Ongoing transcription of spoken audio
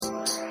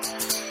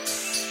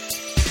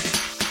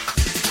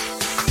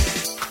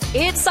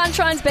It's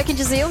Sunshine's Beck and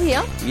Jeziel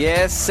here.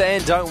 Yes,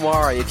 and don't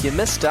worry, if you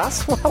missed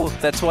us, well,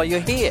 that's why you're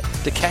here,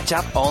 to catch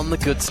up on the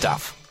good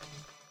stuff.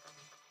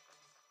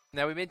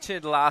 Now, we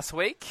mentioned last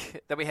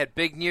week that we had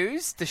big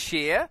news to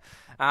share.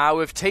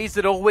 We've teased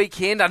it all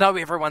weekend. I know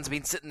everyone's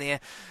been sitting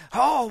there,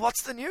 oh,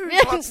 what's the news?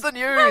 What's the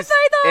news? Have they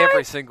though?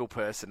 Every single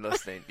person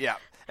listening, yeah.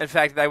 In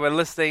fact, they were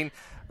listening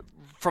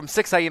from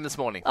 6 a.m. this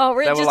morning. Oh,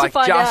 really? They were Just like, to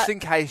find just out. in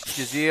case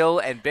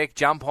Jeziel and Beck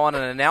jump on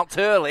and announce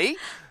early,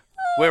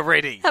 we're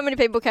ready. How many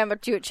people came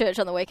up to you at church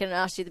on the weekend and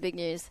asked you the big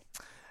news?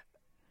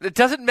 It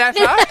doesn't matter.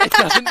 It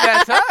doesn't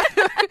matter.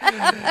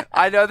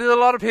 I know there's a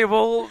lot of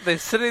people, they're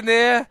sitting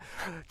there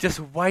just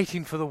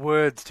waiting for the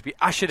words to be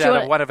ushered out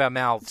of one of our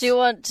mouths. Do you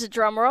want a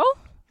drum roll?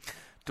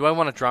 Do I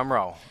want a drum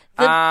roll?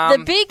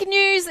 The big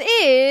news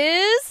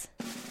is...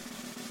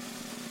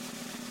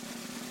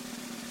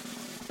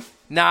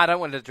 No, I don't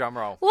want a drum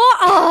roll. What?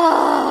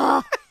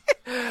 Oh!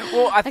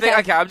 Well, I think,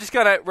 okay, I'm just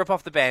going to rip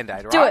off the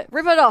Band-Aid, right? Do it.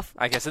 Rip it off.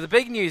 Okay, so the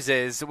big news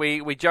is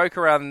we joke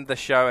around the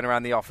show and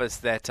around the office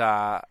that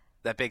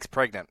Beck's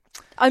pregnant.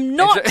 I'm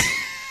not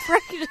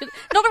pregnant.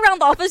 Not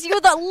around the office. You're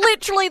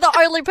literally the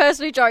only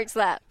person who jokes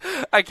that.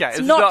 Okay,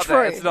 It's not true.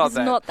 That. It's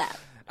not that.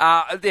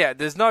 Yeah,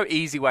 there's no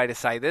easy way to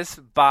say this,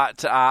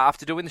 but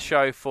after doing the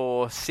show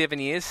for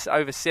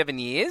over 7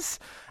 years,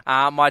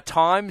 my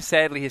time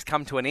sadly has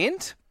come to an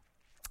end.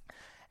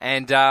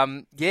 And,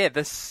 I'm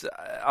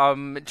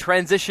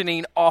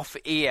transitioning off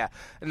air.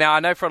 Now,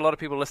 I know for a lot of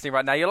people listening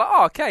right now, you're like,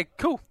 oh, okay,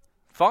 cool,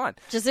 fine.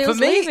 Jeziel's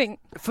leaving.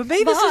 For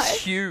me, this is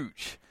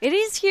huge. It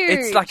is huge.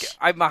 It's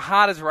like my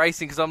heart is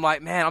racing because I'm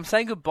like, man, I'm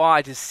saying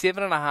goodbye to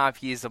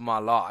 7.5 years of my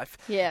life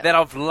that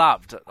I've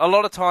loved. A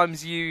lot of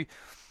times you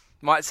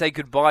might say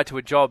goodbye to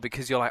a job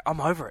because you're like,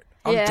 I'm over it.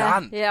 I'm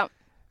done. Yeah.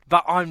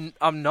 But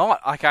I'm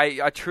not. Like,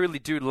 I truly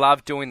do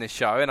love doing the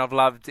show, and I've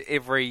loved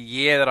every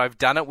year that I've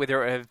done it,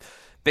 whether it have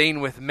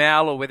been with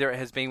Mel or whether it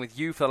has been with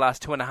you for the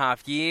last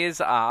 2.5 years.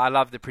 I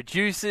love the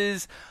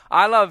producers.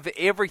 I love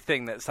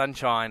everything that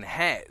Sunshine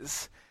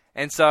has.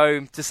 And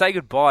so to say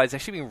goodbye has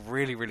actually been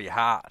really, really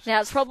hard.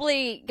 Now, it's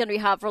probably going to be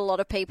hard for a lot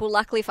of people.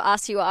 Luckily for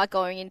us, you are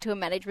going into a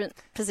management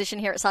position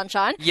here at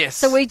Sunshine. Yes.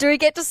 So we do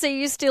get to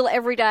see you still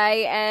every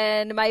day,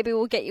 and maybe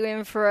we'll get you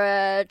in for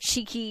a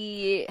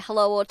cheeky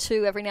hello or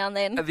two every now and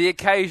then. The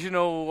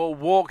occasional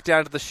walk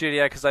down to the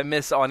studio because I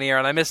miss on air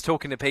and I miss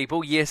talking to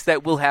people. Yes,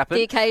 that will happen.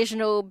 The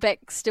occasional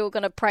Beck's still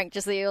going to prank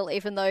Jeziel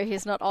even though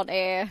he's not on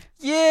air.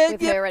 Yeah,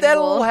 with her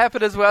that'll anymore. all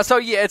happen as well. So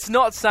yeah, it's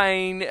not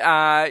saying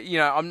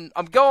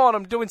I'm gone,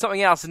 I'm doing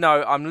something else.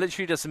 No, I'm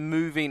literally just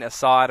moving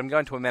aside. I'm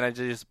going to a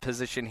manager's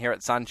position here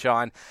at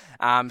Sunshine.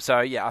 So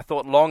yeah, I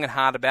thought long and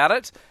hard about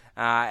it.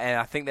 And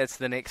I think that's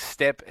the next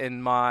step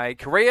in my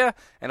career,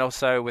 and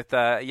also with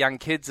young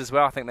kids as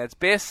well. I think that's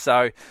best.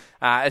 So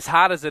as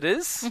hard as it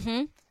is,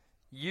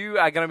 you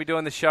are going to be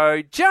doing the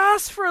show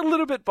just for a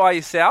little bit by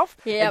yourself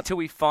until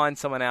we find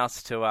someone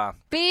else to...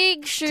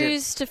 Big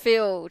shoes to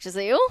fill,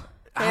 Jeziel.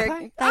 Are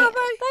they?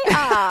 They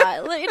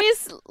are. It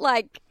is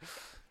like...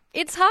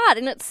 It's hard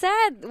and it's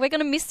sad. We're going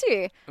to miss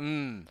you.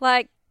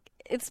 Like,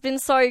 it's been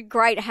so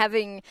great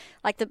having,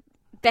 like, the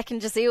Beck and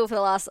Jeziel for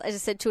the last, as I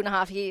said,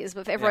 2.5 years.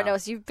 But for everyone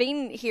else, you've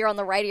been here on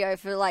the radio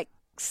for, like,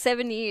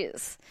 7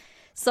 years.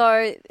 So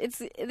you're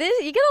going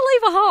to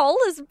leave a hole.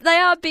 They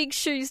are big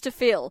shoes to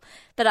fill.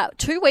 But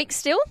 2 weeks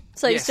still.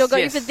 So you've still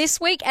got you for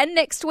this week and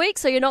next week.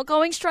 So you're not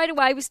going straight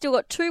away. We've still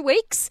got 2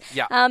 weeks.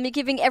 Yeah. You're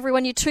giving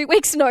everyone your 2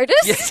 weeks notice.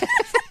 Yes.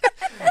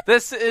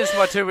 This is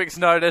my 2 weeks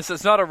notice.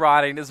 It's not a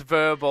writing, it's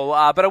verbal.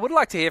 But I would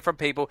like to hear from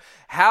people.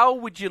 How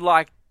would you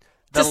like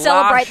to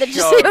celebrate that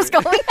Jeziel's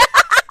going?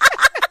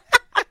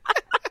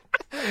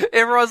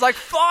 Everyone's like,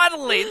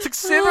 finally, it took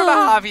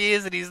 7.5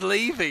 years and he's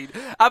leaving.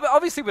 But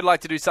obviously we'd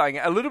like to do something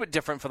a little bit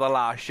different for the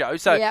last show.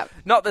 So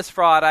not this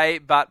Friday,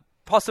 but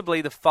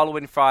possibly the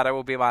following Friday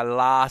will be my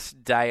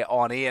last day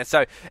on air.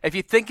 So if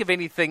you think of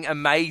anything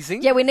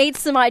amazing... Yeah, we need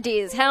some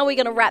ideas. How are we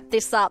going to wrap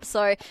this up?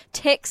 So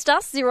text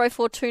us,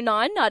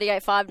 0429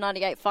 985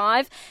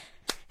 985.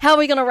 How are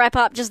we going to wrap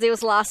up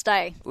Jeziel's last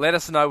day? Let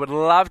us know. We'd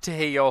love to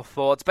hear your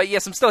thoughts. But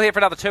yes, I'm still here for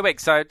another 2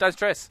 weeks, so don't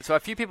stress. So a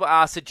few people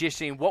are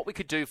suggesting what we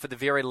could do for the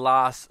very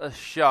last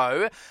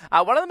show.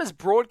 One of them is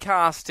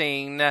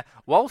broadcasting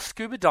while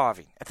scuba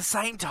diving at the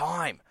same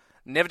time.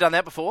 Never done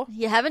that before.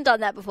 You haven't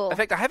done that before? In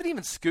fact, I haven't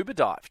even scuba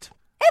dived.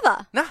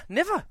 Ever? Nah,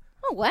 never.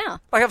 Oh, wow.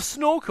 Like, I've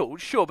snorkeled,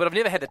 sure, but I've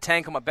never had a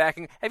tank on my back.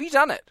 Have you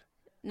done it?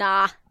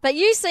 Nah, but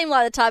you seem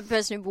like the type of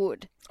person who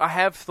would. I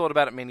have thought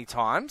about it many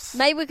times.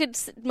 Maybe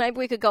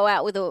we could go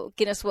out with a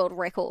Guinness World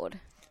Record.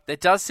 That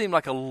does seem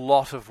like a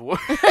lot of work.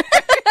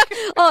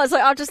 Oh, so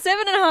after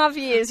 7.5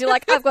 years, you're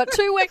like, I've got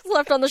 2 weeks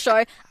left on the show.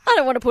 I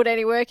don't want to put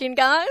any work in,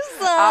 guys.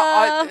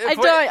 I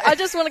don't. I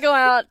just want to go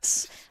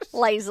out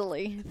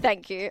lazily.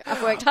 Thank you.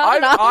 I've worked hard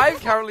enough. I'm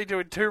currently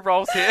doing 2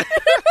 roles here.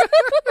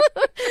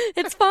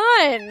 It's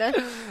fine.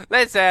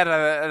 Let's add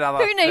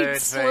another. Who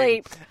needs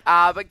sleep?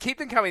 But keep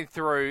them coming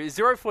through.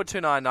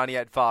 0429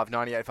 985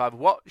 985.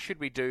 What should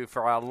we do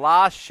for our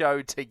last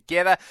show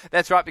together?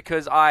 That's right,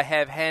 because I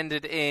have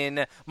handed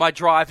in my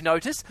drive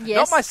notice,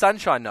 not my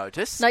sunshine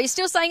notice. No, you're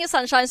still staying at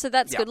Sunshine, so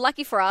that's good.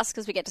 Lucky for us,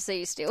 because we get to see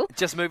you still.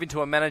 Just moving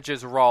to a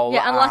manager's role.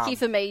 Yeah, unlucky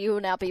for me, you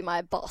will now be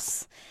my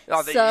boss.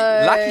 Oh, so...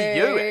 Lucky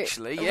you,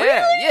 actually.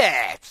 Yeah, really?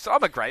 yeah.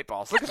 I'm a great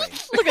boss. Look at me.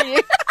 Look at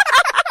you.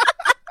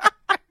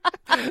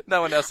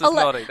 No one else is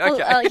nodding.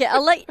 Okay.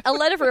 I'll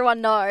let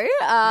everyone know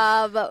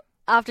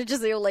after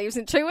Jeziel leaves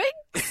in 2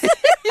 weeks.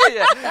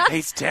 Yeah.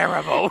 He's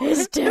terrible.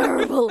 He's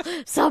terrible.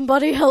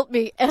 Somebody help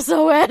me.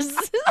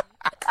 SOS.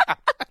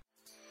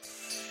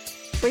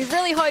 We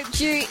really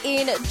hoped you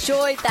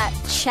enjoyed that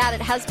chat.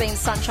 It has been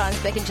Sunshine's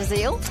Beck and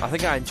Jeziel. I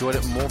think I enjoyed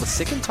it more the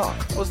second time.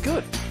 It was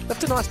good.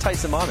 Left a nice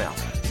taste in my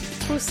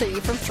mouth. We'll see you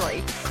from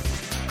 3.